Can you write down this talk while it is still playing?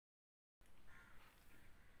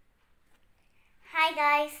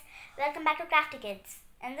Hi guys, welcome back to Crafty Kids.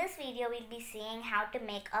 In this video we'll be seeing how to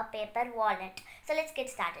make a paper wallet. So let's get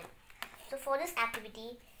started. So for this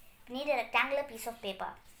activity we need a rectangular piece of paper.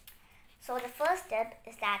 So the first step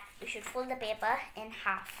is that we should fold the paper in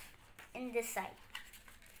half in this side.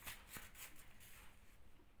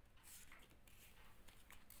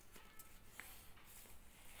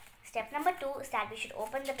 Step number 2 is that we should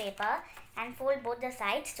open the paper and fold both the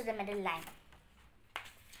sides to the middle line.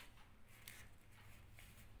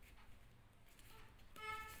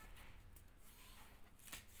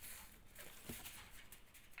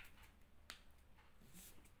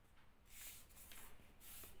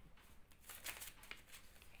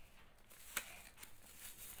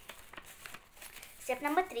 Step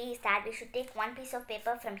number 3 is that we should take one piece of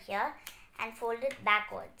paper from here and fold it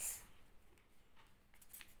backwards.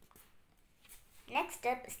 Next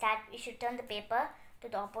step is that we should turn the paper to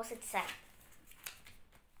the opposite side.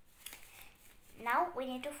 Now we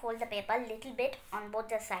need to fold the paper a little bit on both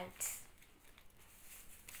the sides.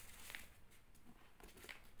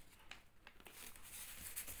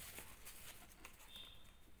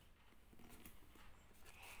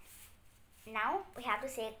 Now we have to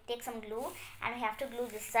take some glue and we have to glue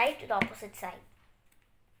this side to the opposite side.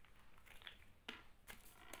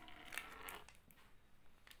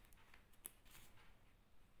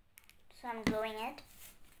 So I'm gluing it.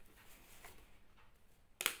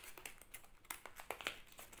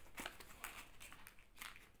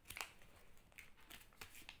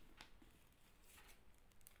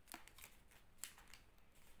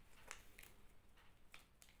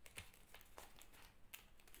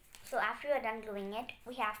 So after you are done gluing it,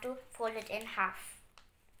 we have to fold it in half.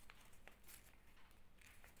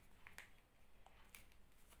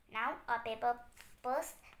 Now our paper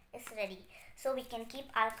purse is ready. So we can keep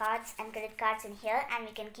our cards and credit cards in here, and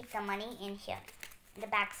we can keep the money in here, the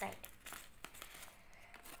back side.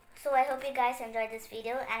 So I hope you guys enjoyed this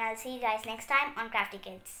video, and I'll see you guys next time on Crafty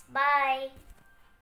Kids. Bye!